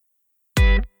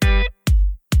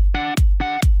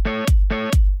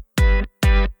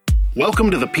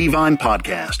Welcome to the Peavine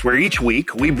Podcast, where each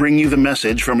week we bring you the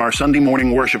message from our Sunday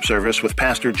morning worship service with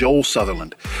Pastor Joel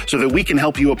Sutherland, so that we can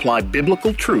help you apply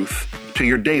biblical truth to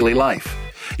your daily life.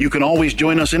 You can always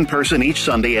join us in person each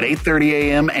Sunday at 8:30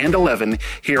 a.m. and 11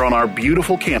 here on our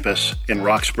beautiful campus in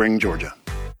Rock Spring, Georgia.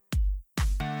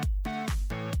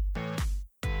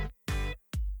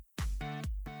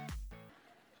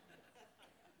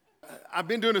 I've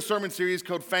been doing a sermon series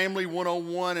called Family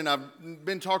 101, and I've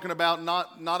been talking about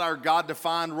not our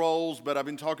God-defined roles, but I've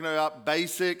been talking about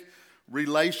basic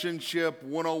relationship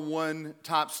 101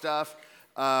 type stuff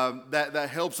that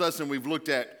helps us, and we've looked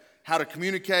at how to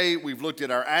communicate, we've looked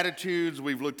at our attitudes,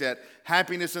 we've looked at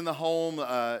happiness in the home.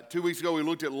 2 weeks ago, we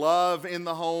looked at love in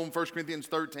the home, 1 Corinthians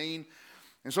 13.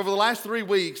 And so for the last 3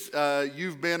 weeks,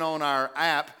 you've been on our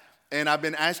app, and I've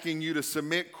been asking you to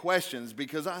submit questions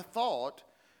because I thought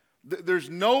there's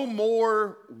no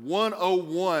more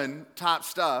 101 type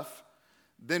stuff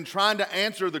than trying to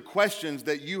answer the questions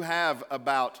that you have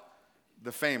about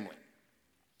the family.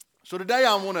 So today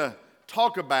I want to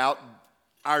talk about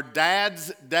our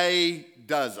Dad's Day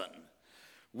Dozen,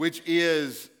 which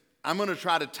is, I'm going to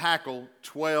try to tackle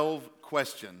 12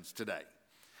 questions today.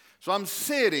 So I'm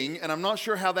sitting, and I'm not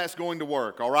sure how that's going to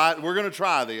work, all right? We're going to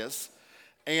try this,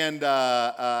 and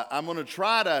I'm going to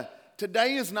try to.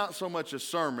 Today is not so much a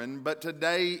sermon, but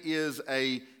today is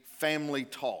a family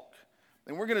talk.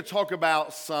 And we're going to talk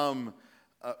about some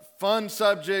fun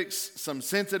subjects, some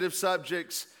sensitive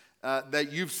subjects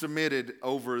that you've submitted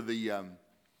over the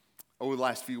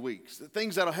last few weeks. The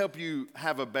things that will help you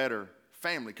have a better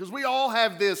family. Because we all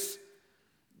have this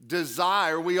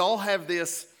desire, we all have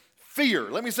this fear.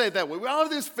 Let me say it that way. We all have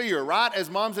this fear, right?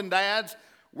 As moms and dads,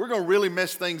 we're going to really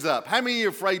mess things up. How many of you are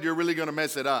afraid you're really going to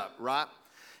mess it up, right?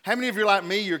 How many of you are like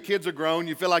me, your kids are grown,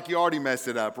 you feel like you already messed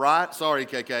it up, right? Sorry,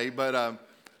 KK, but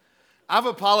I've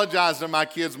apologized to my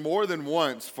kids more than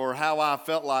once for how I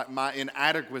felt like my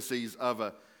inadequacies of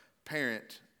a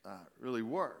parent really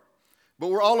were. But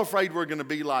we're all afraid we're going to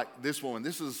be like this woman.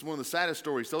 This is one of the saddest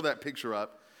stories. Throw that picture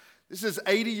up. This is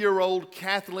 80-year-old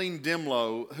Kathleen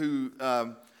Demlow who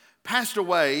passed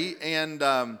away, and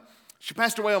she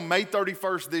passed away on May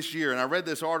 31st this year. And I read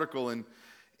this article, and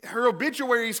her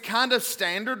obituary is kind of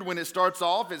standard when it starts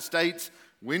off. It states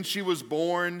when she was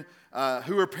born,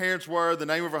 who her parents were, the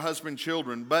name of her husband,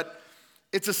 children. But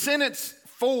it's a sentence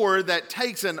 4 that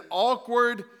takes an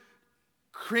awkward,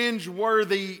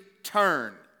 cringeworthy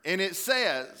turn. And it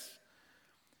says,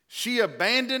 she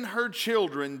abandoned her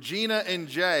children, Gina and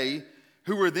Jay,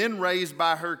 who were then raised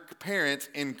by her parents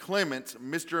in Clements,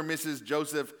 Mr. and Mrs.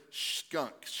 Joseph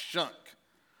Shunk.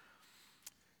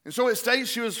 And so it states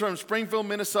she was from Springfield,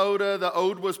 Minnesota. The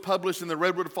ode was published in the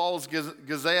Redwood Falls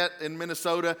Gazette in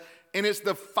Minnesota. And it's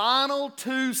the final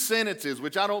 2 sentences,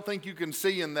 which I don't think you can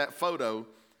see in that photo,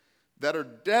 that are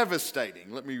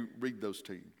devastating. Let me read those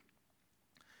to you.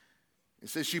 It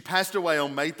says, she passed away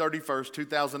on May 31st,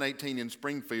 2018 in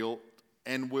Springfield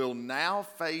and will now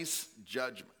face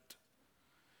judgment.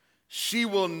 She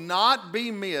will not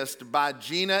be missed by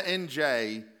Gina and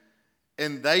Jay,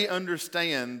 and they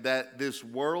understand that this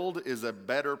world is a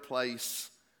better place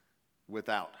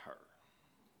without her.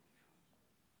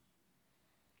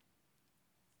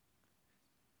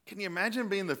 Can you imagine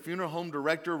being the funeral home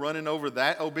director running over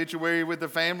that obituary with the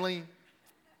family?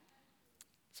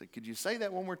 So could you say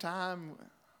that one more time?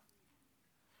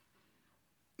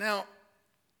 Now,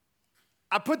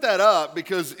 I put that up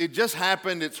because it just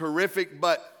happened. It's horrific,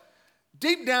 but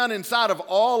deep down inside of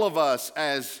all of us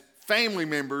as family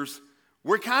members,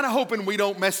 we're kind of hoping we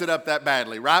don't mess it up that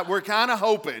badly, right? We're kind of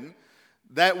hoping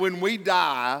that when we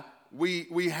die,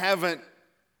 we haven't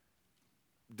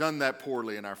done that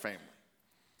poorly in our family.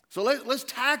 So let's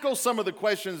tackle some of the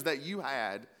questions that you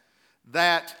had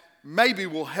that maybe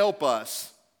will help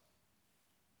us,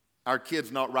 our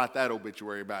kids, not write that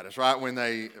obituary about us, right, when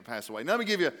they pass away. Now, let me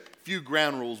give you a few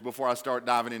ground rules before I start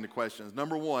diving into questions.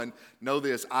 Number 1, know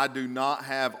this: I do not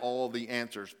have all the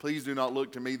answers. Please do not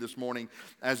look to me this morning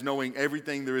as knowing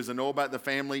everything there is to know about the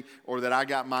family or that I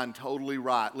got mine totally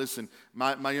right. Listen,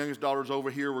 my youngest daughter's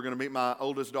over here. We're going to meet my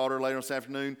oldest daughter later this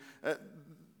afternoon.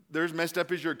 They're as messed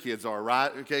up as your kids are,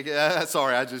 right? Okay,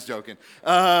 sorry, I'm just joking.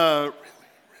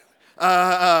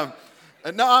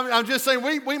 No, I'm just saying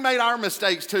we made our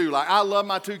mistakes too. Like, I love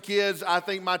my 2 kids. I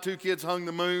think my 2 kids hung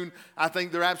the moon. I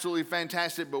think they're absolutely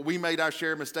fantastic, but we made our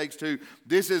share of mistakes too.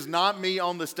 This is not me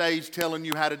on the stage telling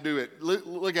you how to do it.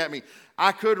 Look at me.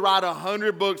 I could write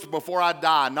 100 books before I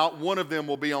die. Not one of them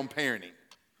will be on parenting.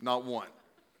 Not one.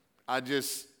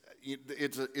 It's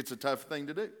a tough thing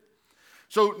to do.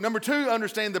 So number two,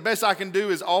 understand the best I can do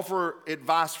is offer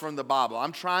advice from the Bible.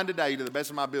 I'm trying today, to the best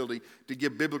of my ability, to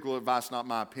give biblical advice, not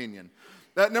my opinion.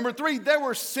 Number three, there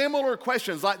were similar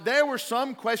questions. Like there were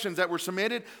some questions that were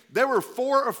submitted. There were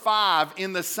 4 or 5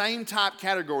 in the same type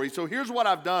category. So here's what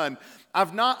I've done.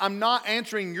 I'm not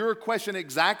answering your question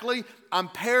exactly. I'm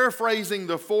paraphrasing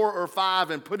the 4 or 5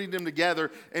 and putting them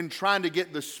together and trying to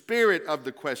get the spirit of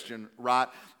the question right.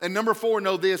 And number 4,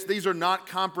 know this, these are not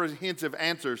comprehensive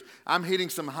answers. I'm hitting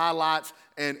some highlights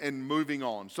and moving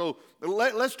on. So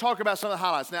let's talk about some of the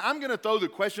highlights. Now, I'm going to throw the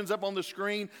questions up on the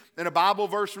screen and a Bible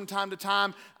verse from time to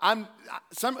time.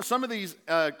 Some of these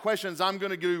questions I'm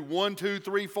going to do 1, 2,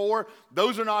 3, 4.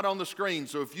 Those are not on the screen.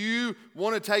 So if you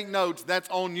want to take notes, that's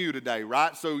on you today,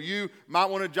 right? So you might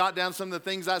want to jot down some of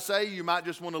the things I say. You might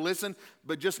just want to listen,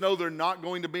 but just know they're not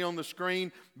going to be on the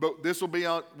screen. But this will be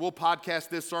on, we'll podcast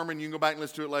this sermon. You can go back and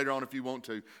listen to it later on if you want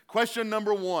to. Question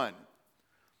number 1.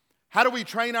 How do we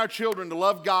train our children to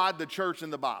love God, the church,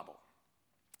 and the Bible?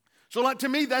 So like, to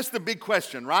me, that's the big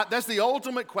question, right? That's the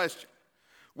ultimate question.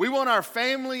 We want our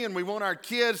family and we want our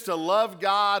kids to love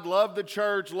God, love the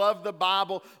church, love the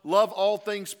Bible, love all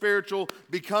things spiritual,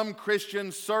 become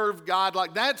Christians, serve God.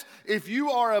 Like that's, if you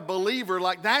are a believer,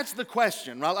 like that's the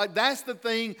question, right? Like that's the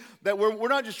thing that we're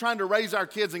not just trying to raise our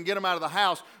kids and get them out of the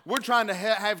house. We're trying to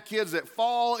have kids that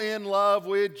fall in love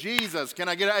with Jesus. Can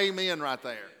I get an amen right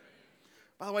there?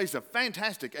 By the way, it's a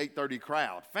fantastic 8:30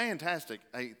 crowd. Fantastic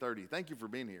 8:30. Thank you for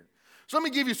being here. So let me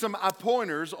give you some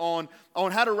pointers on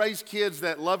how to raise kids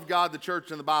that love God, the church,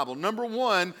 and the Bible. Number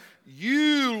 1,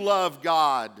 you love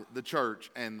God, the church,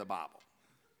 and the Bible.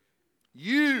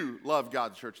 You love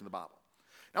God, the church, and the Bible.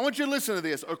 Now I want you to listen to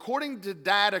this. According to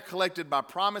data collected by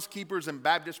Promise Keepers and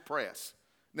Baptist Press,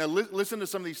 now listen to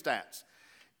some of these stats.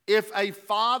 If a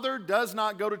father does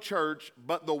not go to church,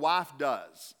 but the wife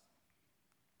does,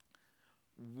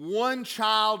 1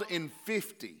 child in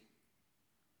 50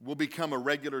 will become a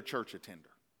regular church attender.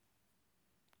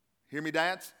 Hear me,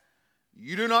 dads?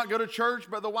 You do not go to church,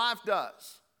 but the wife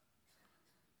does.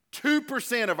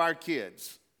 2% of our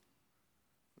kids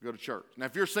go to church. Now,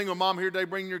 if you're a single mom here today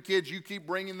bringing your kids, you keep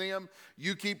bringing them.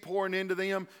 You keep pouring into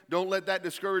them. Don't let that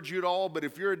discourage you at all. But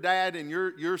if you're a dad and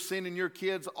you're sending your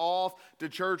kids off to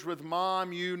church with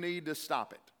mom, you need to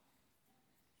stop it.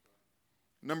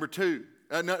 Number 2.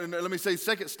 Let me say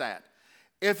second stat.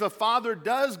 If a father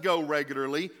does go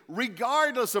regularly,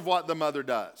 regardless of what the mother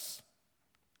does,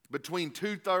 between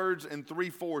 2/3 and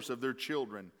 3/4 of their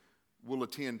children will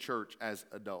attend church as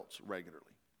adults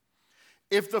regularly.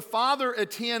 If the father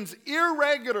attends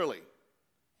irregularly,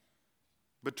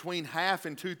 between 1/2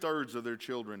 and 2/3 of their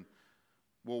children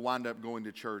will wind up going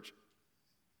to church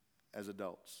as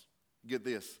adults. Get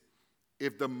this.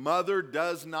 If the mother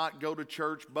does not go to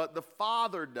church, but the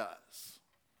father does,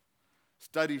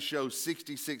 studies show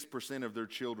 66% of their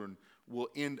children will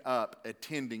end up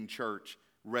attending church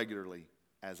regularly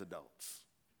as adults.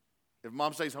 If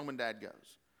mom stays home and dad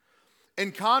goes.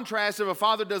 In contrast, if a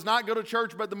father does not go to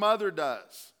church, but the mother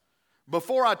does.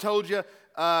 Before I told you,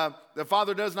 the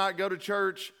father does not go to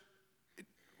church. It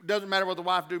doesn't matter what the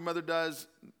wife do, mother does.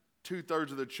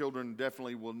 2/3 of the children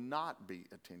definitely will not be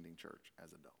attending church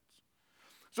as adults.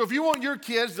 So if you want your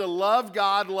kids to love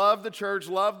God, love the church,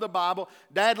 love the Bible,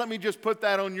 Dad, let me just put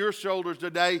that on your shoulders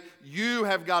today. You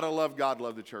have got to love God,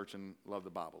 love the church, and love the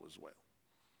Bible as well.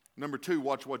 Number 2,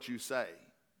 watch what you say.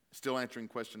 Still answering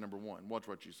question number 1. Watch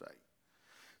what you say.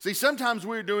 See, sometimes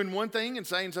we're doing one thing and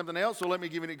saying something else, so let me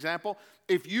give you an example.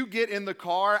 If you get in the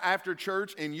car after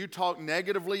church and you talk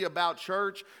negatively about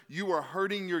church, you are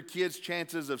hurting your kids'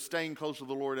 chances of staying close to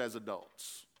the Lord as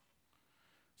adults.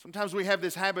 Sometimes we have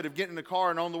this habit of getting in the car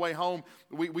and on the way home,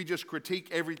 we just critique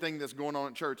everything that's going on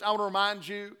at church. I want to remind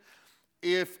you,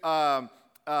 if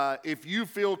you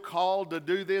feel called to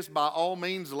do this, by all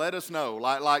means, let us know.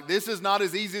 Like this is not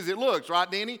as easy as it looks, right,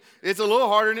 Denny? It's a little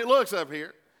harder than it looks up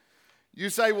here.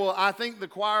 You say, well, I think the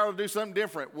choir will do something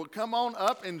different. Well, come on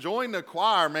up and join the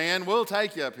choir, man. We'll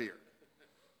take you up here.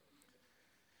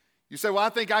 You say, well, I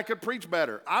think I could preach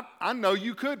better. I know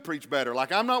you could preach better.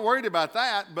 Like, I'm not worried about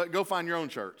that, but go find your own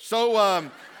church. So,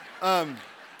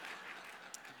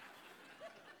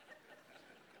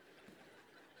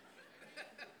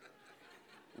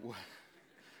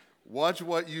 watch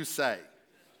what you say.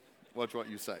 Watch what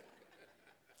you say.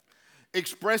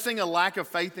 Expressing a lack of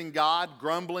faith in God,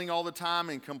 grumbling all the time,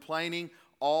 and complaining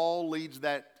all leads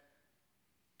that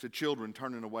to children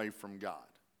turning away from God.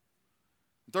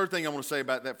 The third thing I want to say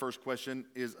about that first question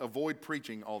is avoid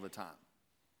preaching all the time.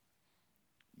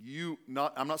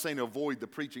 I'm not saying avoid the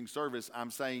preaching service.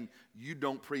 I'm saying you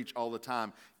don't preach all the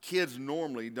time. Kids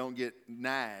normally don't get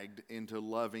nagged into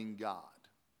loving God.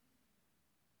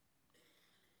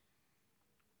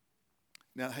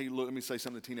 Now, hey, look, let me say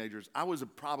something to teenagers. I was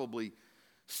probably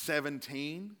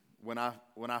 17 when I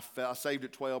fell. I saved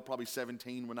at 12, probably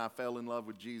 17 when I fell in love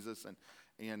with Jesus,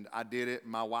 and I did it.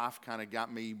 My wife kind of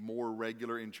got me more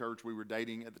regular in church. We were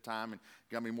dating at the time and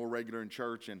got me more regular in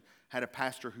church, and had a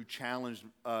pastor who challenged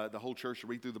the whole church to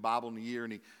read through the Bible in a year,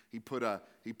 and he put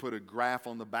a graph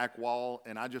on the back wall,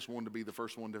 and I just wanted to be the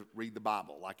first one to read the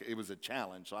Bible. Like, it was a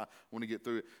challenge, so I wanted to get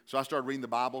through it. So I started reading the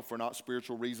Bible for not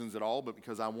spiritual reasons at all, but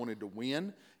because I wanted to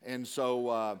win. And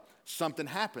so something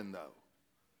happened, though,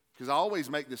 because I always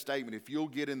make this statement: if you'll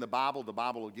get in the Bible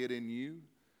will get in you.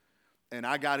 And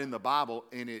I got in the Bible,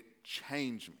 and it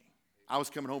changed me. I was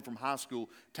coming home from high school,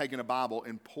 taking a Bible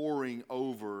and poring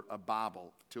over a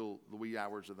Bible till the wee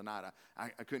hours of the night. I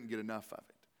couldn't get enough of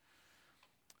it.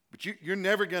 But you're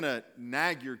never going to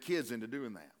nag your kids into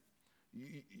doing that.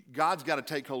 God's got to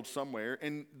take hold somewhere.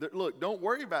 And look, don't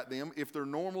worry about them if they're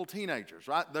normal teenagers,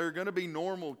 right? They're going to be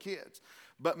normal kids.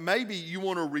 But maybe you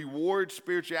want to reward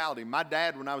spirituality. My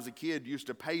dad, when I was a kid, used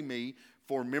to pay me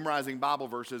for memorizing Bible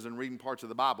verses and reading parts of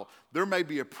the Bible. There may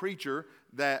be a preacher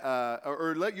that,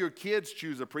 or let your kids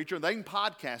choose a preacher. They can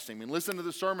podcast him and listen to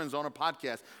the sermons on a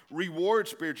podcast. Reward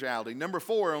spirituality. Number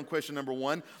 4 on question number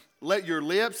 1, let your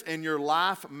lips and your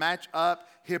life match up.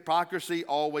 Hypocrisy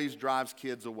always drives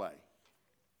kids away.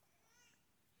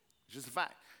 It's just a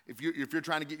fact. If you're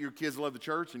trying to get your kids to love the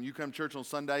church and you come to church on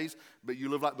Sundays, but you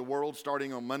live like the world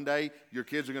starting on Monday, your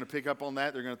kids are going to pick up on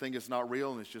that. They're going to think it's not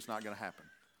real, and it's just not going to happen.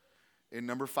 And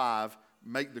number 5,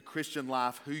 make the Christian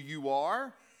life who you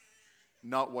are,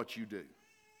 not what you do.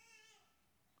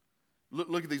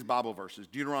 Look at these Bible verses.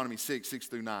 Deuteronomy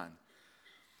 6:6-9.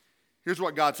 Here's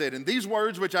what God said: "And these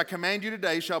words which I command you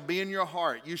today shall be in your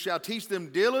heart. You shall teach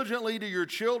them diligently to your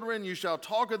children. You shall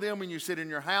talk of them when you sit in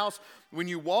your house, when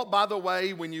you walk by the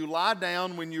way, when you lie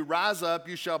down, when you rise up.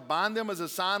 You shall bind them as a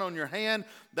sign on your hand.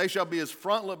 They shall be as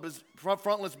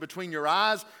frontlets between your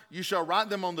eyes. You shall write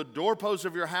them on the doorposts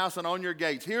of your house and on your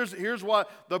gates." Here's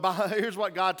what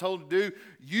God told to do.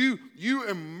 You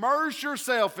immerse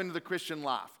yourself into the Christian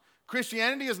life.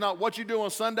 Christianity is not what you do on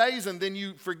Sundays and then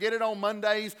you forget it on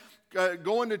Mondays.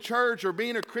 Going to church or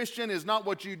being a Christian is not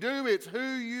what you do. It's who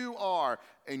you are.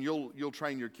 And you'll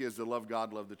train your kids to love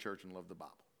God, love the church, and love the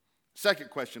Bible. Second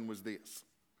question was this: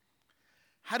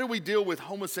 how do we deal with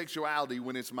homosexuality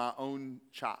when it's my own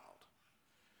child?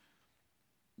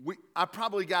 I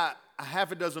probably got a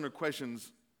half a dozen of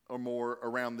questions or more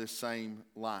around this same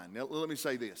line. Now, let me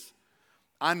say this.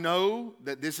 I know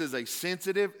that this is a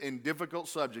sensitive and difficult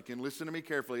subject, and listen to me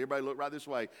carefully. Everybody look right this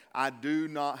way. I do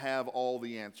not have all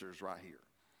the answers right here.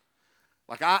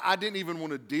 Like, I didn't even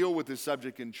want to deal with this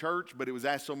subject in church, but it was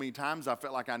asked so many times I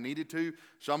felt like I needed to.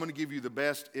 So I'm going to give you the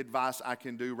best advice I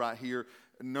can do right here.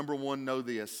 Number 1, know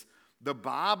this: the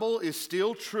Bible is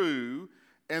still true,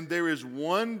 and there is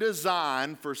one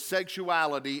design for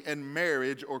sexuality and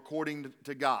marriage according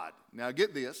to God. Now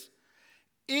get this.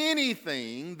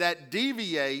 Anything that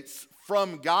deviates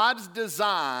from God's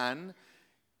design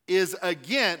is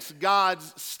against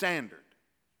God's standard.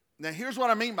 Now, here's what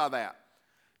I mean by that.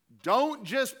 Don't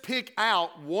just pick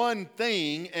out one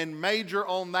thing and major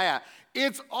on that.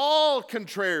 It's all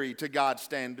contrary to God's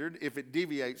standard if it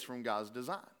deviates from God's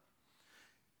design.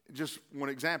 Just one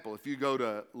example. If you go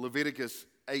to Leviticus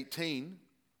 18,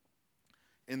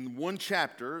 in one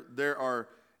chapter, there are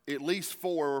at least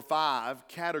 4 or 5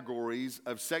 categories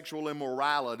of sexual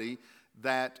immorality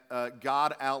that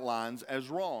God outlines as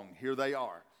wrong. Here they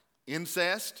are.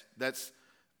 Incest, that's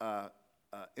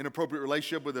inappropriate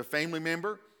relationship with a family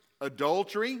member.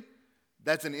 Adultery,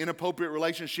 that's an inappropriate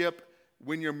relationship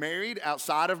when you're married,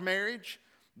 outside of marriage.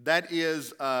 That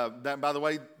is, that by the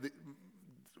way,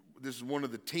 this is one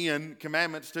of the 10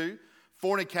 commandments too.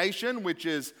 Fornication, which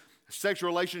is sexual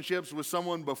relationships with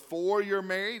someone before you're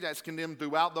married. That's condemned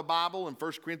throughout the Bible, and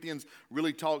 1 Corinthians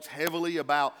really talks heavily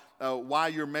about why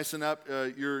you're messing up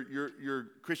your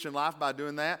Christian life by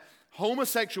doing that.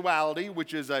 Homosexuality,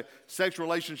 which is a sexual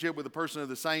relationship with a person of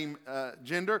the same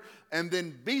gender. And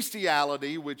then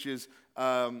bestiality, which is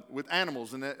with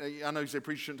animals. And I know you say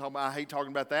preachers shouldn't talk about, I hate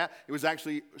talking about that. It was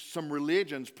actually some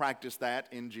religions practiced that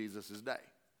in Jesus'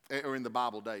 day, or in the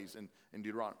Bible days in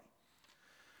Deuteronomy.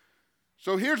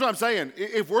 So here's what I'm saying.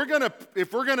 If we're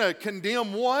gonna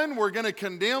condemn one, we're gonna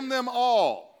condemn them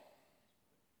all.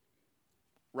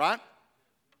 Right?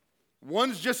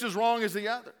 One's just as wrong as the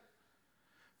other.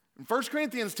 And 1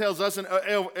 Corinthians tells us, and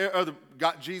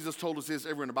Jesus told us this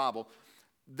everywhere in the Bible,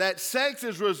 that sex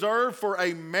is reserved for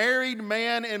a married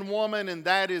man and woman, and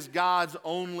that is God's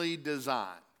only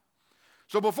design.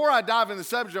 So before I dive into the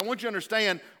subject, I want you to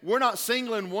understand, we're not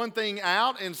singling one thing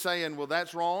out and saying, well,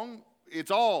 that's wrong.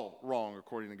 It's all wrong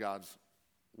according to God's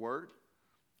word.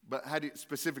 But how do you,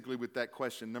 specifically with that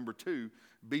question, number 2,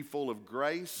 be full of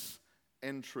grace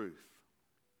and truth.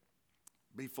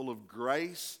 Be full of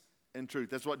grace and truth.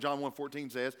 That's what John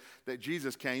 1:14 says, that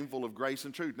Jesus came full of grace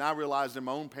and truth. Now I realized in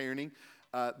my own parenting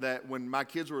that when my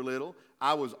kids were little,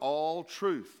 I was all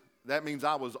truth. That means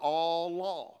I was all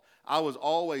law. I was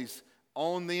always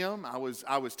on them. I was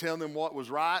telling them what was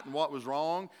right and what was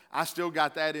wrong. I still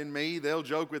got that in me. They'll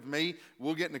joke with me.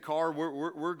 We'll get in the car.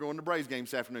 We're going to Braves game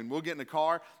this afternoon. We'll get in the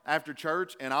car after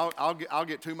church, and I'll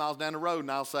get 2 miles down the road,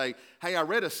 and I'll say, hey, I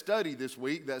read a study this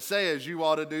week that says you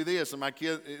ought to do this. And my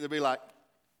kids, they'll be like,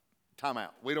 time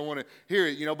out. We don't want to hear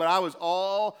it, but I was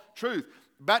all truth.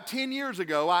 About 10 years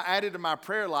ago, I added to my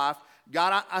prayer life,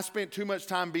 God, I spent too much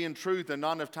time being truth and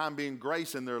not enough time being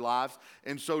grace in their lives.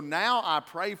 And so now I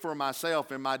pray for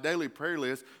myself in my daily prayer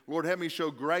list, Lord, help me show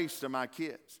grace to my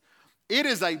kids. It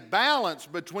is a balance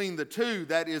between the two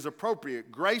that is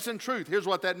appropriate, grace and truth. Here's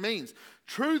what that means.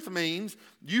 Truth means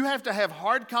you have to have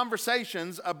hard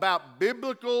conversations about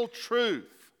biblical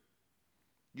truth.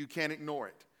 You can't ignore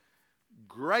it.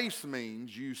 Grace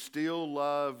means you still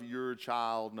love your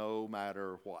child no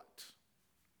matter what.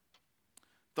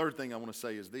 Third thing I want to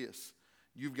say is this.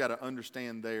 You've got to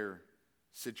understand their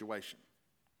situation.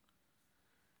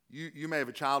 You may have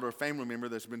a child or a family member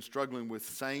that's been struggling with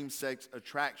same-sex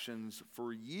attractions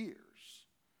for years.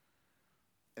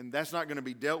 And that's not going to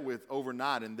be dealt with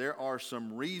overnight. And there are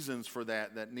some reasons for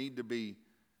that need to be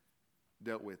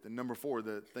dealt with. And number 4,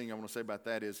 the thing I want to say about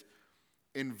that is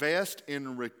invest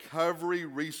in recovery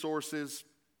resources,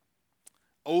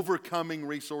 overcoming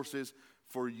resources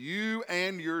for you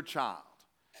and your child.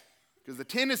 Because the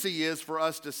tendency is for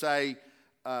us to say,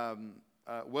 I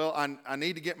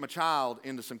need to get my child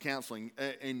into some counseling,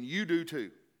 and you do too.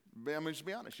 I mean, just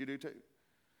be honest, you do too.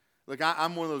 Look,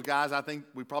 I'm one of those guys, I think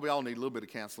we probably all need a little bit of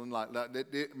counseling.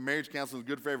 Marriage counseling is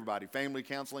good for everybody. Family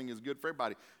counseling is good for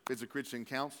everybody if it's a Christian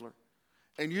counselor.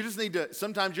 And you just need to,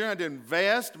 sometimes you're going to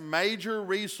invest major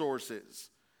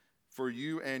resources for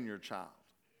you and your child.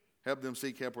 Help them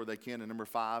seek help where they can. And number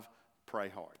 5, pray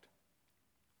hard.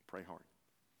 Pray hard.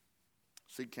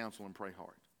 Seek counsel and pray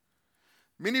hard.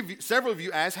 Several of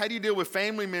you asked, how do you deal with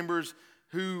family members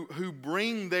who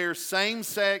bring their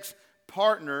same-sex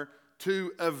partner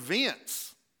to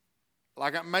events?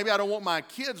 Like maybe I don't want my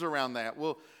kids around that.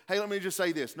 Well, hey, let me just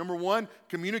say this. Number 1,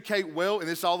 communicate well, and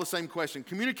it's all the same question.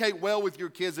 Communicate well with your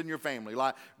kids and your family.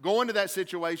 Like go into that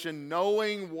situation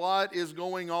knowing what is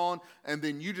going on, and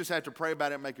then you just have to pray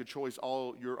about it and make a choice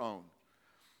all your own.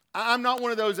 I'm not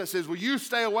one of those that says, well, you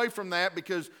stay away from that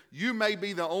because you may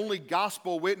be the only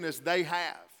gospel witness they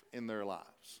have in their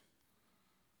lives.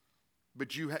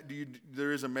 But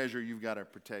there is a measure you've got to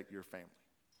protect your family.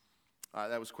 All right,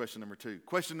 that was question number 2.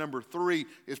 Question number 3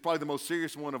 is probably the most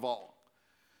serious one of all.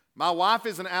 My wife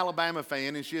is an Alabama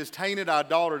fan, and she has tainted our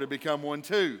daughter to become one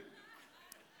too.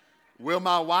 Will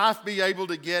my wife be able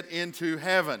to get into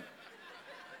heaven?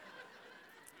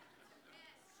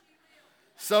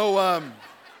 So,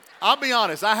 I'll be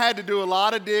honest, I had to do a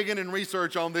lot of digging and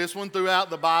research on this one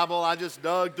throughout the Bible. I just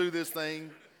dug through this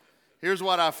thing. Here's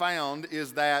what I found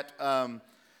is that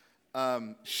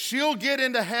she'll get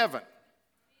into heaven,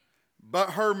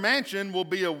 but her mansion will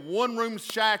be a one-room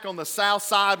shack on the south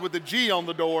side with a G on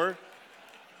the door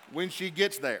when she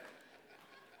gets there.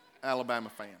 Alabama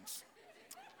fans.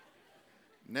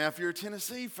 Now, if you're a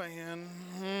Tennessee fan,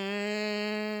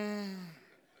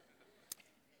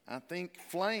 I think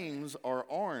flames are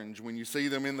orange when you see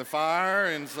them in the fire,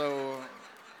 and so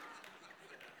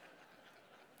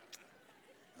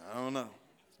I don't know.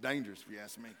 It's dangerous if you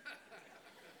ask me.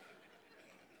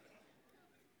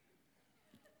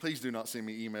 Please do not send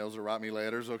me emails or write me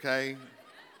letters, okay?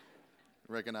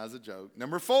 Recognize the joke.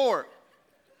 Number 4,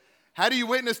 how do you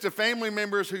witness to family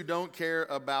members who don't care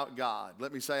about God?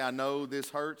 Let me say, I know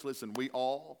this hurts. Listen, we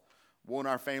all want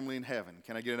our family in heaven.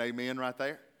 Can I get an amen right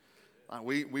there?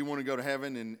 We want to go to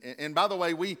heaven. And by the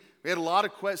way, we had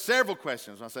several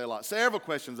questions. When I say a lot, several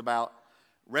questions about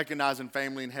recognizing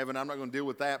family in heaven. I'm not going to deal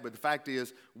with that, but the fact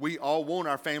is we all want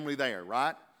our family there,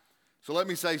 right? So let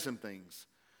me say some things.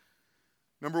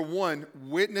 Number 1,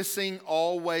 witnessing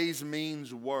always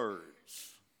means words.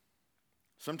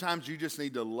 Sometimes you just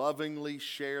need to lovingly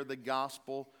share the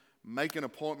gospel. Make an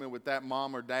appointment with that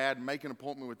mom or dad. Make an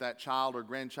appointment with that child or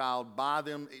grandchild. Buy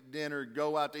them dinner.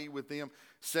 Go out to eat with them.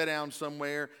 Sit down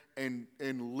somewhere and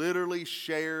literally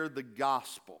share the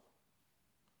gospel.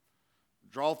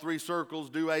 Draw 3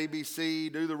 circles. Do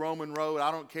ABC. Do the Roman road.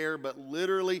 I don't care. But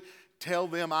literally tell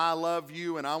them I love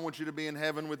you and I want you to be in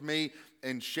heaven with me.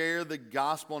 And share the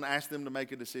gospel and ask them to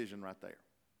make a decision right there.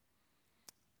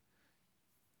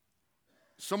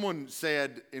 Someone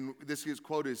said, and this gets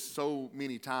quoted so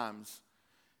many times,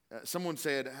 someone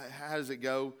said, how does it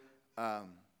go?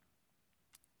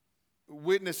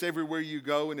 Witness everywhere you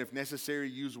go, and if necessary,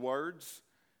 use words.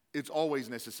 It's always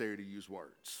necessary to use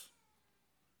words.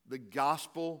 The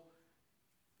gospel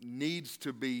needs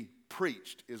to be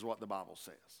preached, is what the Bible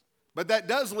says. But that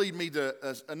does lead me to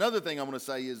another thing I want to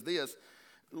say is this.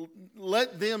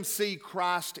 Let them see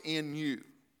Christ in you.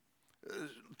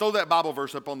 Throw that Bible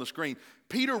verse up on the screen.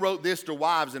 Peter wrote this to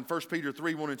wives in 1 Peter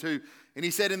 3, 1 and 2. And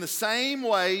he said, in the same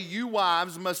way, you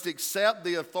wives must accept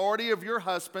the authority of your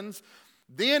husbands.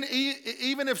 Then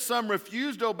even if some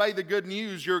refuse to obey the good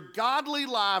news, your godly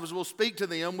lives will speak to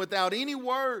them without any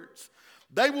words.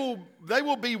 They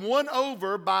will be won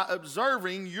over by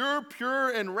observing your pure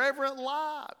and reverent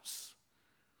lives.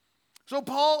 So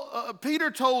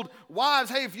Peter told wives,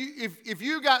 hey, if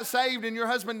you got saved and your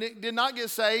husband did not get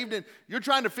saved and you're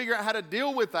trying to figure out how to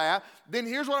deal with that, then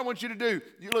here's what I want you to do.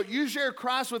 You share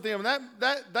Christ with them.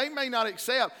 That they may not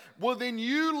accept. Well, then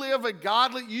you live a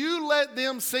godly, you let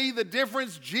them see the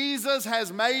difference Jesus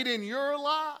has made in your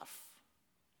life.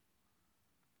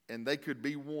 And they could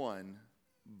be won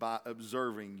by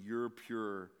observing your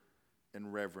pure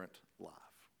and reverent life.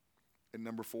 And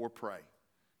number 4, pray.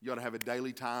 You ought to have a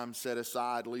daily time set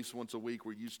aside at least once a week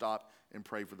where you stop and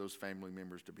pray for those family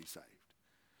members to be saved.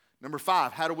 Number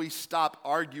 5, how do we stop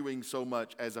arguing so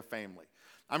much as a family?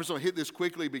 I'm just going to hit this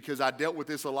quickly because I dealt with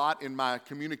this a lot in my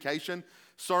communication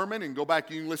sermon, and go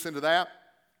back, you can listen to that.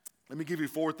 Let me give you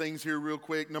 4 things here real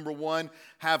quick. Number 1,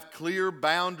 have clear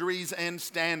boundaries and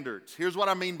standards. Here's what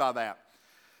I mean by that.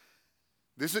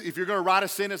 If you're going to write a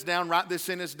sentence down, write this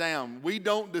sentence down. We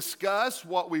don't discuss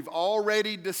what we've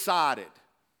already decided.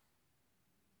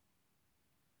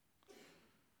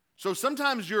 So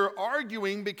sometimes you're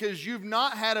arguing because you've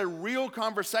not had a real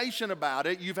conversation about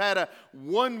it. You've had a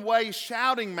one-way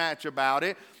shouting match about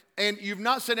it, and you've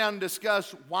not sat down and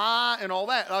discussed why and all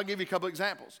that. I'll give you a couple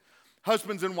examples.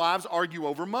 Husbands and wives argue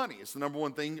over money. It's the number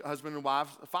one thing husband and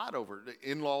wives fight over.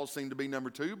 The in-laws seem to be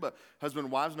number 2, but husband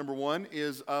and wives, number 1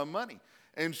 is money.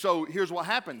 And so here's what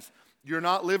happens. You're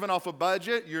not living off a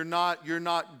budget. You're not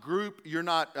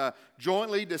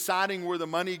jointly deciding where the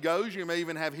money goes. You may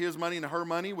even have his money and her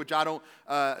money, which I don't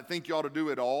think you ought to do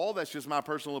at all. That's just my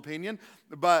personal opinion.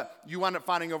 But you wind up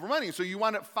fighting over money. So you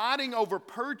wind up fighting over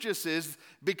purchases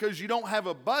because you don't have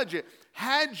a budget.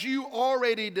 Had you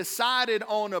already decided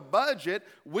on a budget,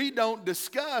 we don't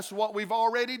discuss what we've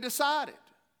already decided.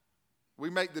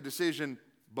 We make the decision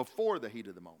before the heat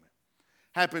of the moment.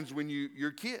 Happens when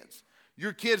your kids.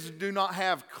 Your kids do not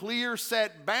have clear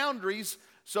set boundaries,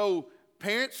 so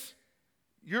parents,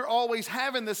 you're always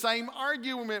having the same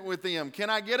argument with them. Can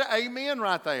I get an amen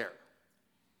right there?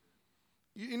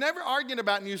 You're never arguing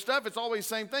about new stuff. It's always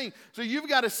the same thing. So you've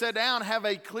got to sit down, have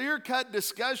a clear-cut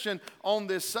discussion on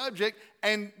this subject,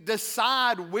 and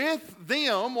decide with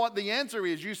them what the answer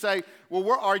is. You say, well,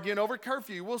 we're arguing over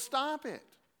curfew. Well, stop it.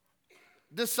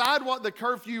 Decide what the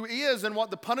curfew is and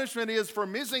what the punishment is for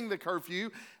missing the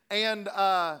curfew. And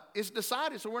it's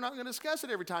decided, so we're not going to discuss it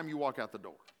every time you walk out the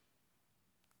door.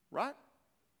 Right?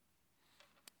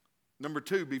 Number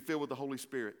 2, be filled with the Holy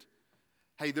Spirit.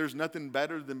 Hey, there's nothing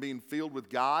better than being filled with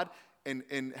God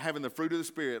and having the fruit of the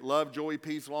Spirit. Love, joy,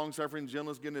 peace, long-suffering,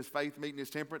 gentleness, goodness, faith, meekness,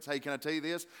 temperance. Hey, can I tell you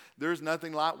this? There's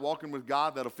nothing like walking with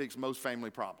God that'll fix most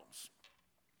family problems.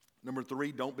 Number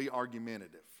 3, don't be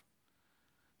argumentative.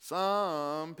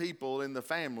 Some people in the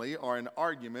family are an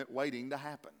argument waiting to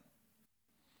happen.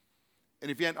 And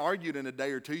if you hadn't argued in a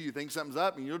day or 2, you think something's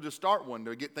up, and you'll just start one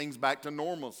to get things back to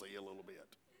normalcy a little bit.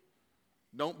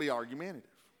 Don't be argumentative.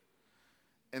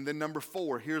 And then number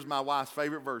 4, here's my wife's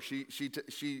favorite verse.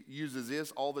 She uses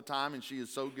this all the time, and she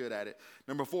is so good at it.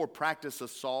 Number 4, practice a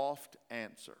soft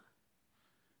answer.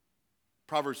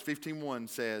 Proverbs 15:1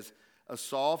 says, a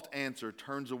soft answer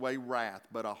turns away wrath,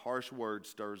 but a harsh word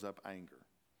stirs up anger.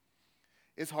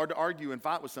 It's hard to argue and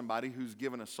fight with somebody who's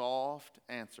given a soft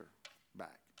answer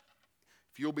back.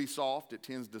 If you'll be soft, it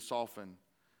tends to soften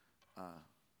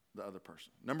the other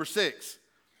person. Number 6,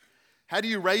 how do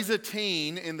you raise a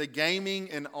teen in the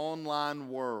gaming and online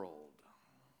world?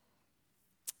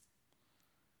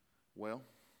 Well,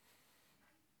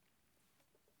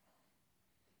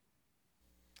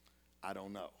 I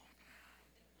don't know.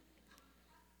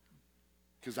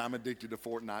 Because I'm addicted to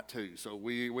Fortnite too. So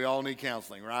we all need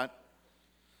counseling, right?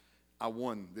 I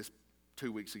won this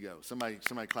 2 weeks ago. Somebody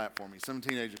clap for me. Some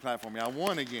teenager clap for me. I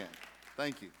won again.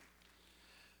 Thank you.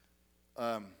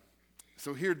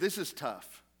 So here, this is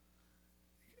tough.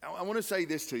 I want to say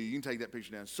this to you. You can take that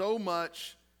picture down. So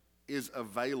much is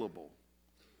available.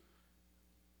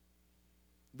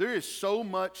 There is so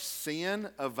much sin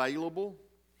available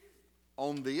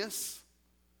on this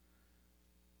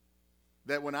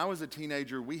that when I was a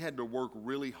teenager, we had to work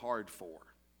really hard for.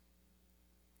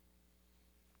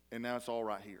 And now it's all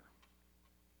right here.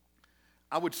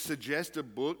 I would suggest a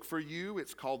book for you.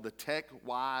 It's called The Tech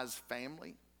Wise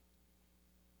Family.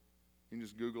 You can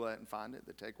just Google that and find it,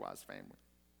 The Tech Wise Family.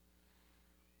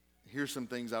 Here's some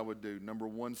things I would do. Number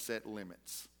one, set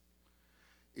limits.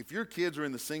 If your kids are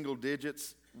in the single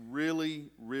digits, really,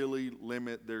 really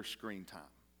limit their screen time.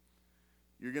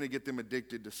 You're going to get them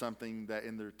addicted to something that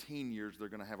in their teen years they're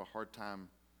going to have a hard time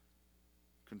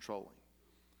controlling.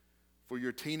 For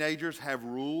your teenagers, have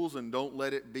rules and don't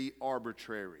let it be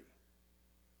arbitrary.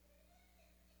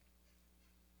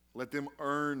 Let them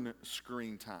earn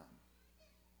screen time.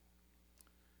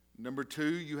 Number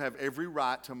two, you have every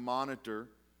right to monitor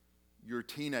your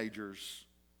teenagers'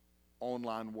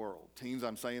 online world. Teens,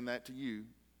 I'm saying that to you.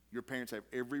 Your parents have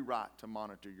every right to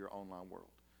monitor your online world.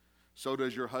 So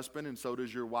does your husband and so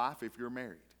does your wife if you're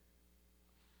married.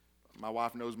 My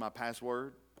wife knows my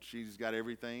password. She's got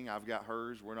everything. I've got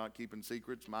hers. We're not keeping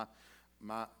secrets.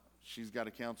 She's got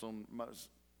accounts on.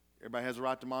 Everybody has a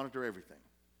right to monitor everything.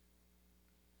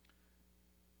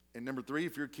 And number three,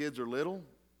 if your kids are little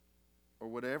or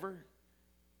whatever,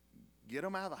 get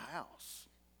them out of the house.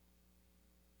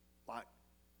 Like,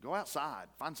 go outside.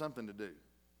 Find something to do.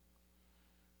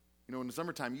 You know, in the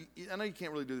summertime, I know you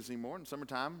can't really do this anymore. In the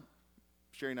summertime,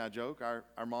 Sherry and I joke,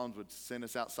 our moms would send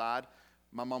us outside.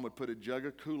 My mom would put a jug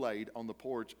of Kool-Aid on the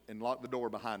porch and lock the door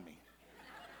behind me.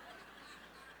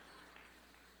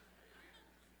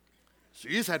 So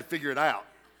you just had to figure it out.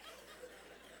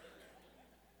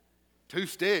 2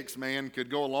 sticks, man, could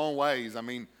go a long ways. I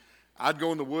mean, I'd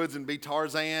go in the woods and be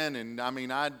Tarzan, and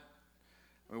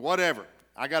whatever.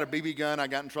 I got a BB gun. I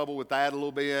got in trouble with that a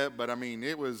little bit, but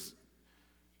it was,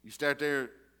 you stay out there,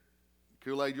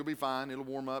 Kool-Aid, you'll be fine. It'll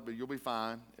warm up, but you'll be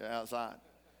fine outside.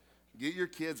 Get your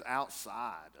kids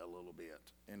outside a little bit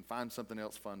and find something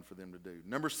else fun for them to do.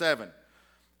 Number 7,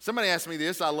 somebody asked me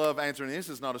this. I love answering this.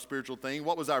 It's not a spiritual thing.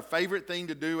 What was our favorite thing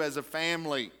to do as a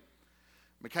family?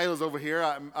 Michaela's over here.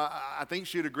 I think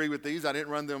she'd agree with these. I didn't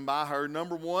run them by her.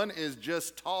 Number 1 is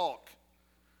just talk.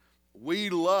 We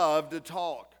love to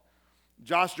talk.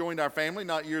 Josh joined our family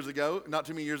not too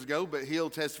many years ago, but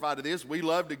he'll testify to this. We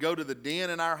love to go to the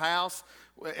den in our house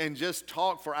and just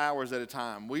talk for hours at a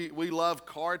time. We love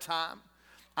car time.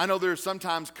 I know there's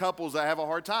sometimes couples that have a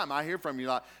hard time. I hear from you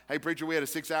like, hey, preacher, we had a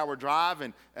 6-hour drive,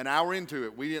 and an hour into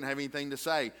it, we didn't have anything to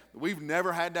say. We've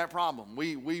never had that problem.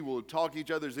 We will talk each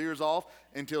other's ears off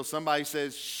until somebody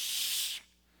says, shh,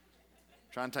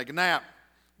 trying to take a nap.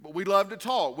 But we love to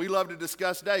talk. We love to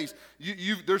discuss days.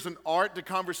 There's an art to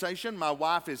conversation. My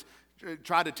wife has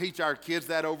tried to teach our kids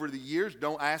that over the years.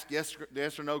 Don't ask yes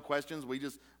or no questions. We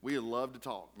love to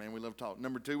talk, man. We love to talk.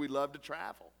 Number 2, we love to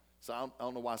travel. So I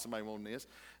don't know why somebody wanted this.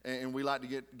 And we like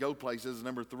to go places.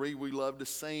 Number 3, we love to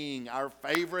sing. Our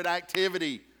favorite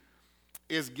activity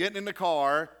is getting in the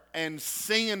car and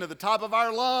singing to the top of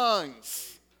our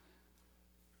lungs.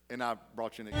 And I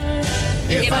brought you an example.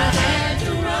 If I had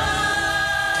to run,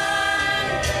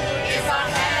 if I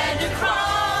had to crawl,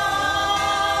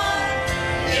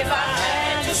 if I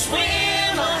had to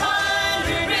swim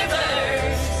 100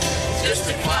 rivers, just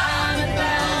to climb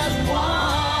 1,000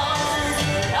 walls,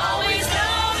 always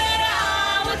know that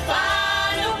I would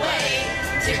find a way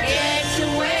to get to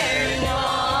where you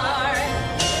are.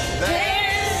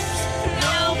 There's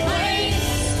no place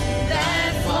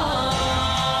that far.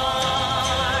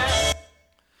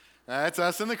 That's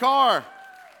us in the car.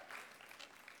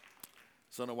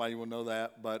 So I don't know why you will know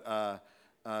that, but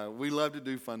we love to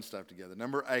do fun stuff together.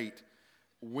 Number 8,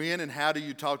 when and how do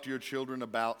you talk to your children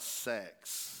about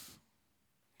sex?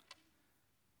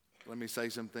 Let me say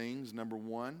some things. Number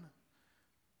 1,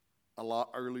 a lot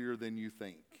earlier than you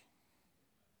think.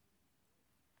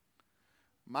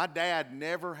 My dad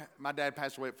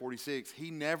passed away at 46. He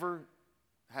never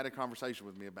had a conversation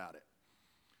with me about it.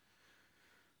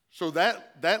 So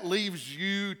that leaves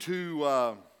you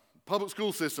to public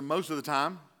school system most of the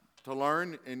time to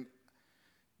learn, and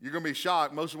you're going to be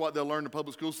shocked. Most of what they'll learn in the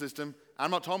public school system,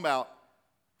 I'm not talking about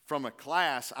from a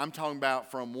class, I'm talking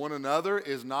about from one another,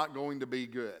 is not going to be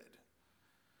good.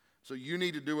 So you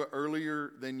need to do it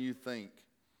earlier than you think.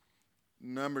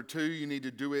 Number 2, you need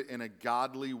to do it in a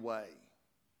godly way.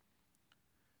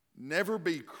 Never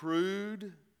be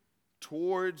crude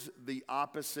towards the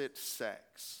opposite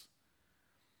sex.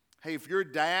 Hey, if you're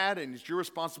a dad and it's your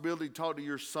responsibility to talk to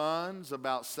your sons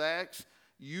about sex,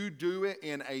 you do it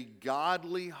in a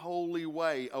godly, holy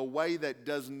way, a way that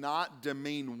does not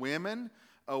demean women,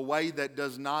 a way that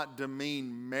does not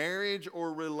demean marriage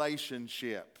or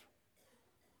relationship.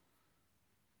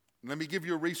 Let me give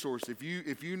you a resource. If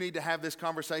you need to have this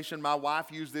conversation, my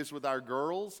wife used this with our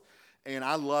girls, and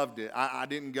I loved it. I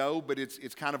didn't go, but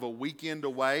it's kind of a weekend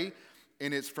away,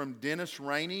 and it's from Dennis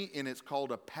Rainey, and it's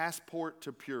called A Passport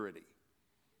to Purity.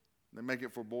 They make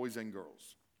it for boys and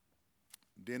girls.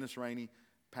 Dennis Rainey,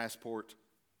 Passport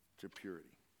to Purity.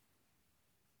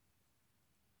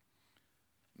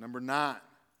 Number 9,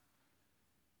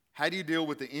 how do you deal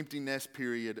with the empty nest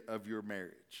period of your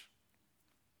marriage?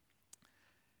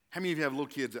 How many of you have little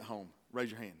kids at home?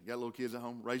 Raise your hand. You got little kids at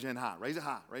home? Raise your hand high. Raise it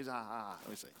high. Raise it high, high, high. Let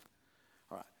me see.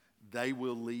 All right. They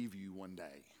will leave you one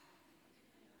day.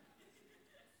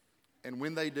 And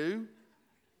when they do,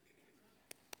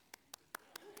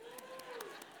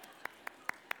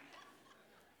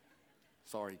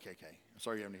 sorry, KK. I'm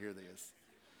sorry you're having to hear this.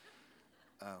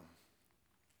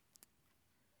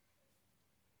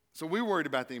 So we were worried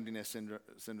about the empty nest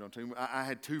syndrome too. I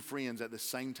had 2 friends at the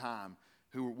same time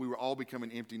we were all becoming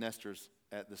empty nesters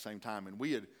at the same time. And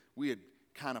we had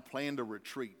kind of planned a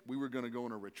retreat. We were going to go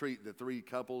on a retreat, the 3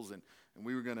 couples, and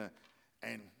we were going to,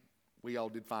 and we all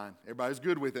did fine. Everybody's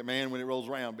good with it, man, when it rolls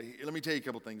around. But let me tell you a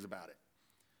couple things about it.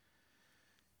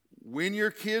 When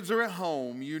your kids are at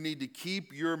home, you need to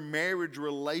keep your marriage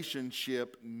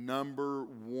relationship number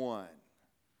 1.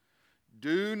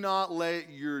 Do not let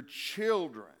your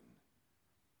children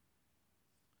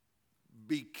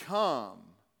become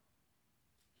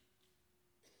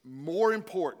more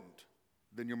important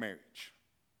than your marriage,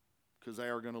 because they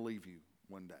are going to leave you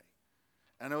one day.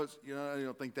 I know it's, you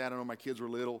don't think that. I know my kids were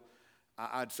little.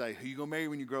 I'd say, who you going to marry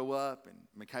when you grow up? And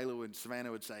Michaela and Savannah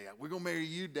would say, we're going to marry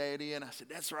you, Daddy. And I said,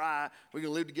 that's right. We're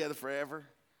going to live together forever.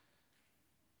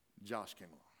 Josh came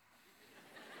along.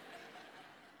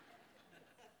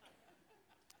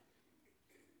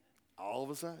 All of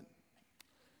a sudden,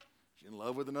 she's in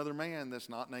love with another man that's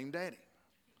not named Daddy.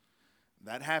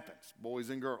 That happens,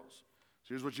 boys and girls.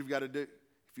 So here's what you've got to do.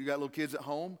 If you got little kids at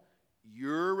home,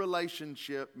 your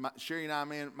relationship, Sherry and I,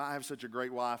 man, I have such a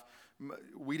great wife.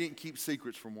 We didn't keep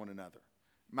secrets from one another.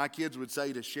 My kids would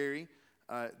say to Sherry,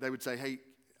 they would say, hey,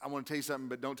 I want to tell you something,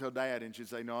 but don't tell Dad. And she'd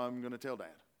say, no, I'm going to tell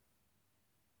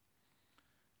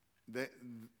Dad.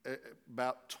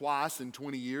 About twice in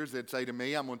 20 years, they'd say to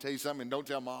me, I'm going to tell you something, and don't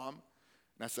tell Mom.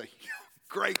 And I say,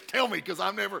 great, tell me, because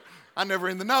I'm never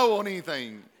in the know on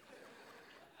anything.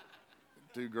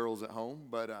 2 girls at home,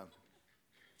 but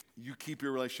you keep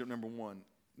your relationship number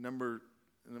 1.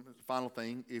 Final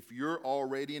thing, if you're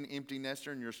already an empty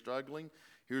nester and you're struggling,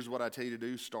 here's what I tell you to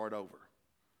do: start over.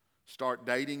 Start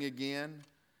dating again.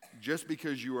 Just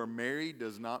because you are married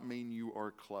does not mean you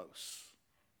are close.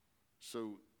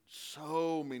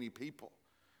 So many people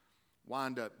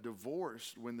wind up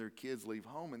divorced when their kids leave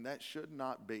home, and that should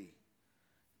not be.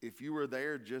 If you were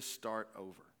there, just start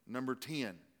over. Number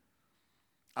 10.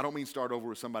 I don't mean start over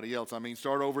with somebody else. I mean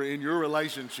start over in your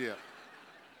relationship.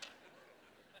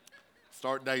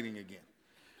 Start dating again.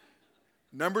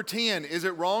 Number 10, is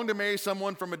it wrong to marry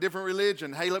someone from a different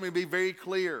religion? Hey, let me be very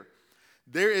clear.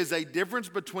 There is a difference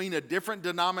between a different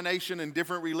denomination and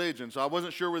different religions. So I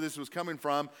wasn't sure where this was coming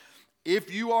from.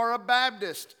 If you are a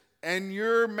Baptist and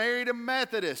you're married a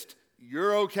Methodist,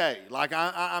 you're okay. Like,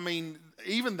 I mean,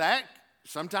 even that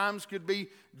sometimes could be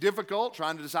difficult,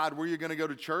 trying to decide where you're going to go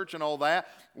to church and all that.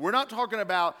 We're not talking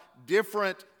about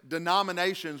different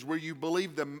denominations where you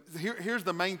believe them. Here's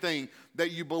the main thing,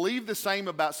 that you believe the same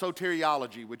about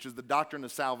soteriology, which is the doctrine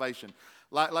of salvation.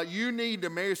 Like you need to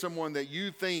marry someone that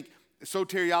you think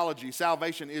soteriology,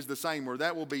 salvation, is the same, or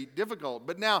that will be difficult.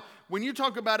 But now, when you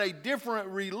talk about a different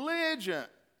religion,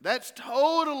 that's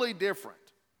totally different.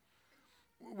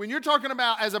 When you're talking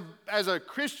about as a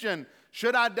Christian,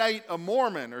 should I date a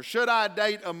Mormon or should I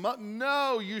date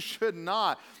no, you should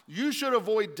not. You should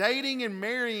avoid dating and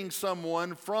marrying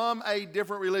someone from a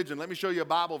different religion. Let me show you a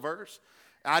Bible verse.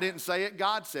 I didn't say it,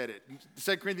 God said it.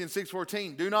 2 Corinthians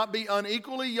 6:14. Do not be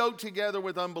unequally yoked together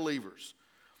with unbelievers.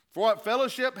 For what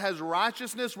fellowship has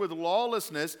righteousness with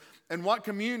lawlessness, and what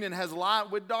communion has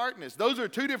light with darkness? Those are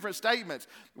two different statements.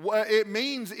 What it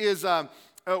means is, so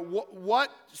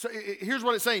here's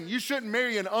what it's saying. You shouldn't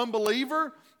marry an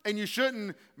unbeliever, and you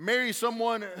shouldn't marry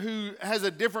someone who has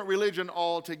a different religion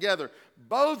altogether.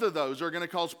 Both of those are going to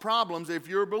cause problems if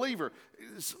you're a believer.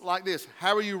 It's like this: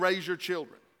 how will you raise your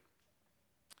children?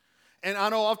 And I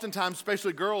know oftentimes,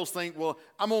 especially girls, think, well,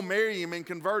 I'm going to marry him and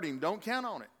convert him. Don't count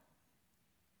on it.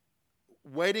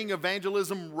 Wedding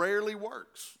evangelism rarely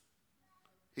works.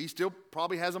 He still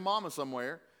probably has a mama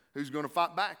somewhere who's going to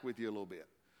fight back with you a little bit.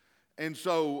 And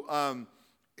so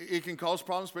it can cause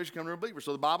problems, especially coming to a believer.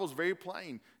 So the Bible is very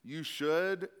plain. You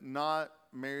should not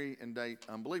marry and date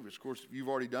unbelievers. Of course, if you've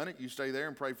already done it, you stay there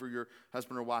and pray for your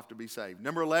husband or wife to be saved.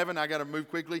 Number 11, I got to move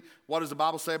quickly. What does the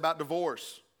Bible say about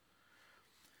divorce?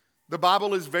 The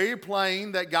Bible is very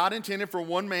plain that God intended for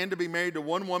one man to be married to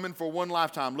one woman for one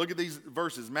lifetime. Look at these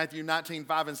verses, Matthew 19,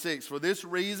 5 and 6. For this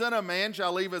reason, a man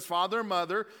shall leave his father and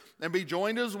mother and be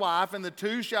joined to his wife, and the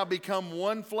two shall become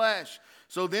one flesh.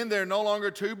 So then they're no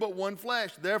longer two, but one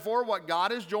flesh. Therefore, what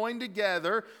God has joined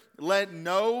together, let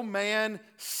no man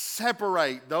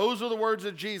separate. Those are the words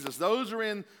of Jesus. Those are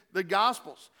in the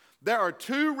Gospels. There are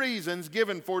two reasons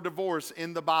given for divorce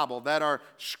in the Bible that are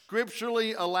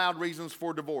scripturally allowed reasons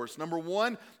for divorce. Number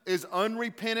one is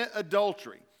unrepentant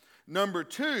adultery. Number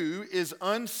two is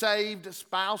unsaved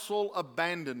spousal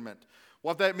abandonment.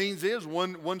 What that means is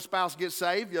one spouse gets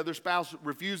saved, the other spouse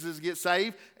refuses to get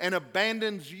saved and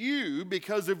abandons you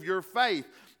because of your faith.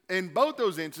 In both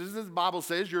those instances, the Bible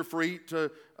says you're free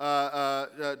to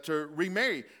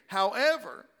remarry.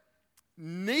 However,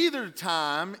 neither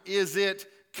time is it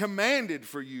commanded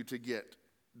for you to get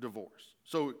divorced.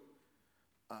 So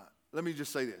let me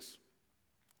just say this.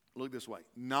 Look this way.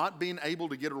 Not being able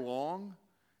to get along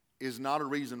is not a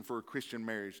reason for a Christian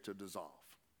marriage to dissolve.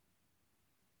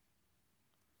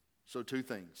 So two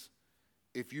things.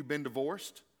 If you've been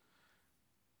divorced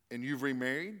and you've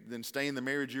remarried, then stay in the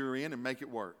marriage you're in and make it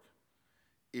work.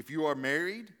 If you are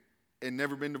married and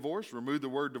never been divorced, remove the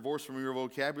word divorce from your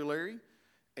vocabulary.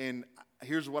 And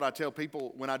here's what I tell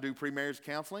people when I do pre-marriage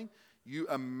counseling. You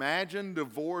imagine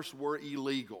divorce were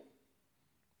illegal.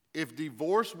 If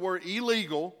divorce were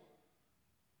illegal,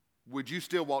 would you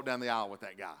still walk down the aisle with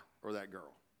that guy or that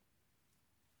girl?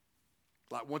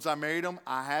 Like once I married them,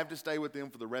 I have to stay with them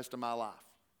for the rest of my life.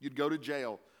 You'd go to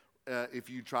jail if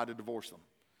you tried to divorce them.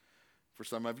 For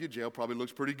some of you, jail probably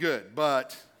looks pretty good,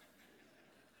 but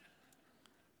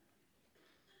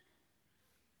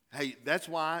hey, that's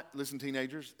why, listen,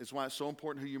 teenagers, it's why it's so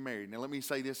important who you marry. Now, let me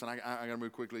say this, and I got to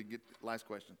move quickly to get the last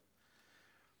question.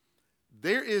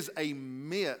 There is a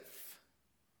myth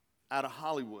out of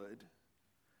Hollywood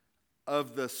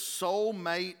of the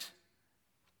soulmate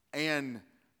and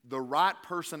the right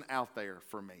person out there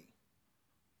for me.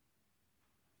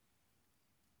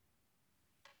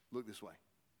 Look this way.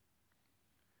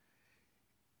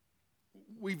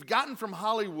 We've gotten from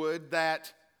Hollywood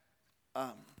that,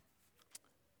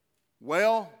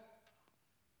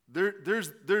 there's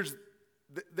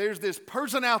this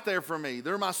person out there for me.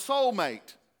 They're my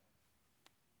soulmate.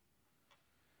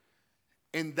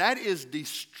 And that is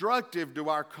destructive to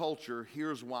our culture.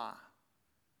 Here's why.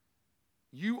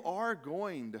 You are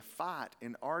going to fight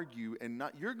and argue, and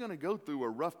you're going to go through a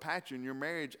rough patch in your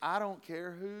marriage. I don't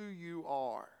care who you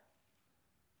are.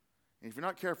 And if you're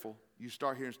not careful, you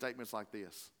start hearing statements like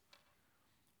this.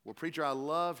 Well, preacher, I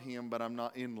love him, but I'm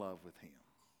not in love with him.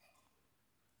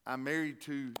 I'm married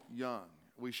too young.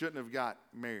 We shouldn't have got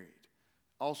married.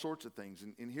 All sorts of things.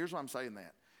 And here's why I'm saying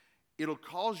that. It'll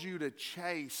cause you to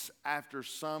chase after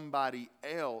somebody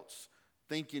else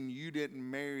thinking you didn't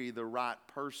marry the right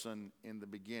person in the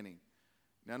beginning.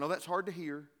 Now, I know that's hard to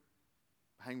hear.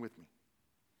 Hang with me.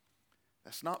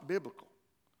 That's not biblical.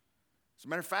 As a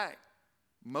matter of fact,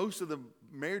 most of the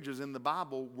marriages in the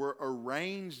Bible were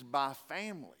arranged by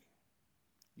family.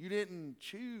 You didn't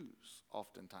choose,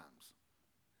 oftentimes,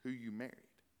 who you married.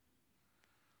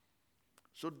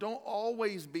 So don't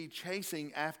always be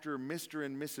chasing after Mr.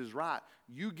 and Mrs. Right.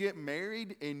 You get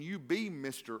married and you be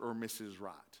Mr. or Mrs.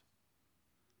 Right.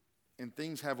 And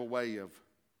things have a way of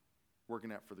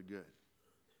working out for the good.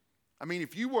 I mean,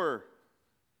 if you were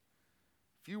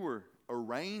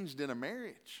arranged in a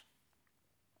marriage,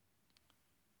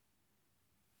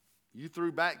 you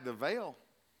threw back the veil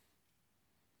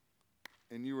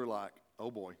and you were like,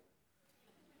 oh boy,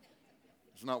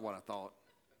 it's not what I thought.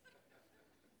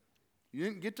 You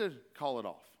didn't get to call it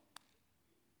off.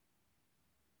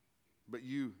 But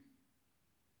you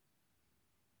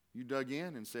dug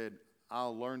in and said,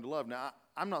 I'll learn to love. Now,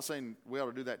 I'm not saying we ought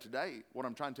to do that today. What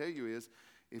I'm trying to tell you is,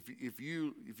 if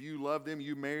you love them,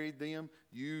 you married them,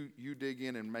 you dig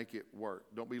in and make it work.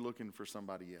 Don't be looking for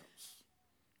somebody else.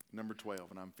 Number 12,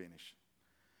 and I'm finished.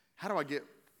 How do I get,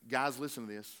 guys, listen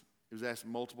to this. It was asked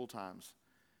multiple times.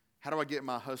 How do I get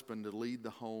my husband to lead the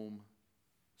home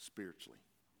spiritually?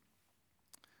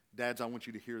 Dads, I want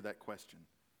you to hear that question.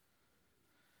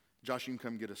 Josh, you can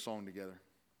come get a song together.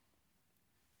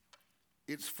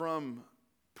 It's from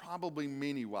probably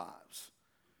many wives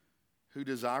who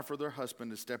desire for their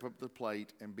husband to step up to the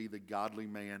plate and be the godly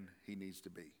man he needs to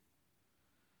be.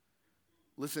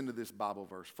 Listen to this Bible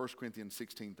verse, 1 Corinthians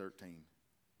 16:13.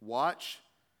 Watch,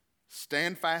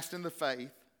 stand fast in the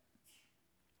faith,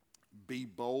 Be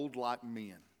bold like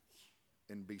men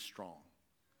and be strong.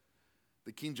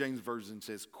 The King James Version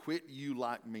says, quit you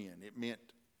like men. It meant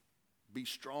be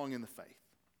strong in the faith.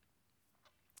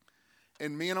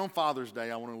 And men, on Father's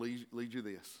Day, I want to leave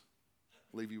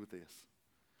you with this.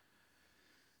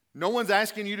 No one's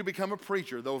asking you to become a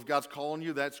preacher, though if God's calling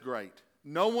you, that's great.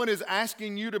 No one is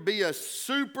asking you to be a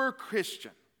super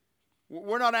Christian.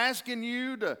 We're not asking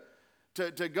you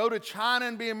to go to China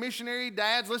and be a missionary.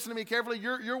 Dads, listen to me carefully.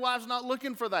 Your wife's not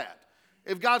looking for that.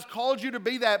 If God's called you to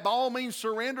be that, by all means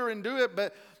surrender and do it.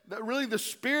 But really the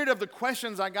spirit of the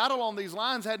questions I got along these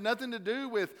lines had nothing to do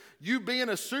with you being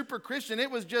a super Christian.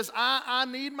 It was just, I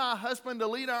need my husband to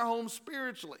lead our home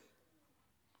spiritually.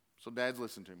 So dads,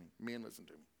 listen to me. Men, listen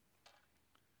to me.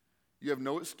 You have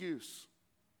no excuse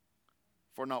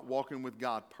for not walking with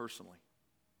God personally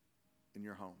in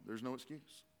your home. There's no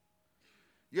excuse.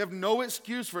 You have no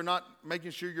excuse for not making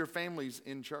sure your family's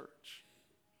in church.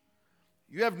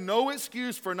 You have no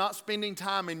excuse for not spending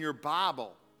time in your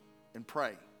Bible and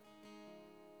pray.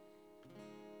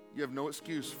 You have no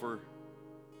excuse for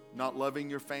not loving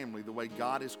your family the way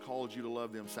God has called you to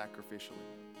love them sacrificially.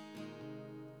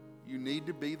 You need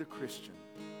to be the Christian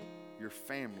your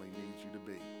family needs you to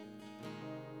be.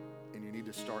 And you need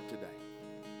to start today.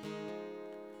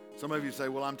 Some of you say,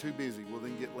 well, I'm too busy. Well,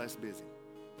 then get less busy.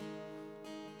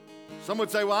 Some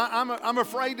would say, well, I'm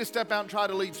afraid to step out and try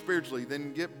to lead spiritually.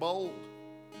 Then get bold.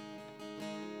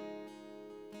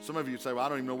 Some of you say, well, I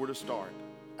don't even know where to start.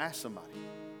 Ask somebody.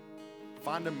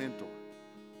 Find a mentor.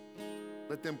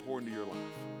 Let them pour into your life.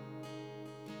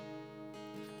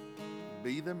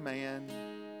 Be the man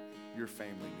your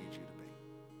family needs you to be.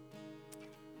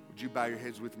 Would you bow your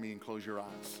heads with me and close your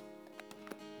eyes?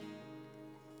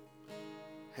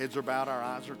 Heads are bowed, our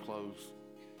eyes are closed.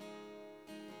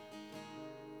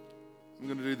 I'm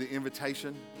going to do the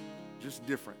invitation just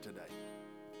different today.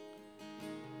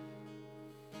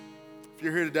 If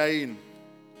you're here today, and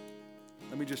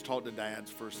let me just talk to dads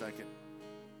for a second.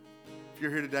 If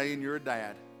you're here today and you're a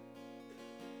dad,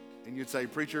 and you'd say,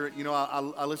 preacher, you know,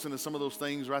 I listen to some of those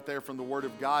things right there from the Word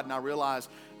of God, and I realize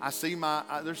I see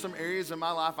there's some areas in my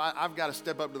life I've got to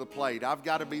step up to the plate. I've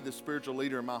got to be the spiritual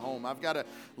leader in my home. I've got to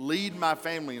lead my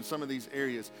family in some of these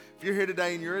areas. If you're here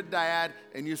today and you're a dad,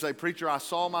 and you say, preacher, I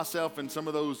saw myself in some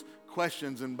of those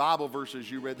questions and Bible verses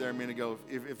you read there a minute ago.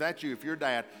 If that's you, if you're a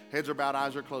dad, heads are bowed,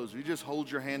 eyes are closed. If you just hold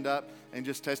your hand up and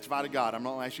just testify to God. I'm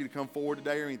not going to ask you to come forward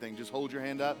today or anything. Just hold your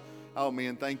hand up. Oh,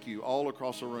 man, thank you. All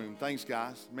across the room. Thanks,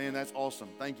 guys. Man, that's awesome.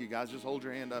 Thank you, guys. Just hold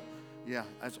your hand up. Yeah,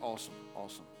 that's awesome.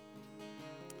 Awesome.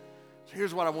 So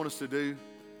here's what I want us to do.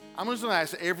 I'm just going to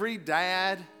ask every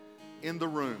dad in the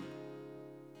room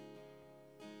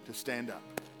to stand up.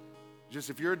 Just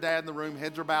if you're a dad in the room,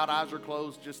 heads are bowed, eyes are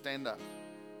closed, just stand up.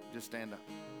 Just stand up.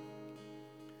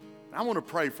 I want to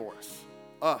pray for us.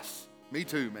 Us. Me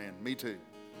too, man. Me too.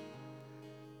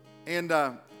 And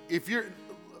if you're...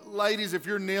 Ladies, if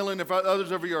you're kneeling, if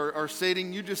others of you are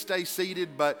sitting, you just stay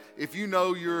seated. But if you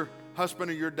know your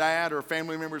husband or your dad or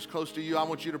family members close to you, I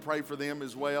want you to pray for them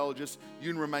as well. Just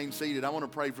you can remain seated. I want to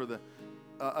pray for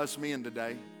us men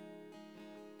today.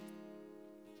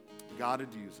 God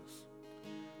would use us.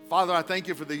 Father, I thank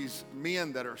you for these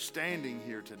men that are standing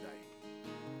here today.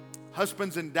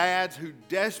 Husbands and dads who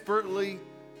desperately,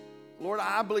 Lord,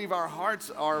 I believe our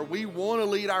hearts are, we want to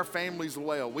lead our families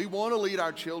well. We want to lead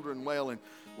our children well. And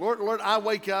Lord, I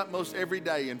wake up most every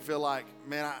day and feel like,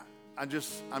 man,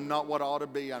 I'm not what I ought to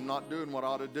be. I'm not doing what I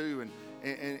ought to do.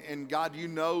 And God, you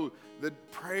know the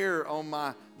prayer on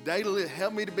my daily,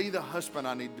 help me to be the husband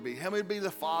I need to be. Help me to be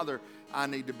the father I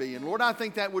need to be. And Lord, I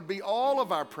think that would be all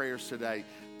of our prayers today.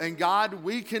 And God,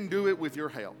 we can do it with your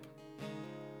help.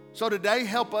 So today,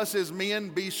 help us as men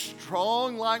be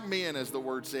strong like men, as the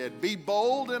word said. Be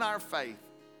bold in our faith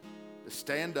to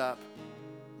stand up,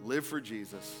 live for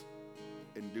Jesus,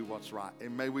 and do what's right.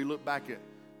 And may we look back at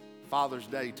Father's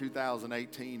Day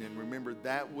 2018 and remember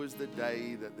that was the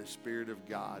day that the Spirit of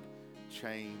God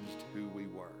changed who we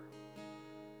were.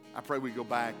 I pray we go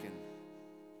back and,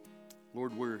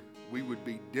 Lord, we would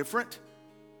be different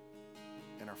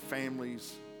and our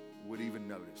families would even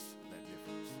notice that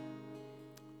difference.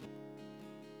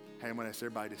 Hey, I'm going to ask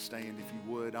everybody to stand if you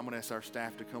would. I'm going to ask our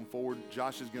staff to come forward.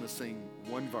 Josh is going to sing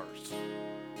one verse.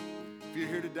 If you're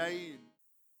here today...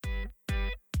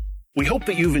 We hope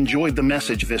that you've enjoyed the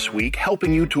message this week,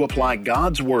 helping you to apply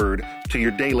God's Word to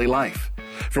your daily life.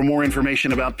 For more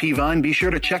information about Peavine, be sure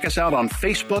to check us out on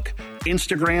Facebook,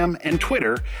 Instagram, and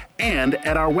Twitter, and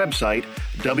at our website,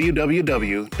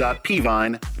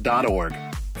 www.peavine.org.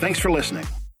 Thanks for listening.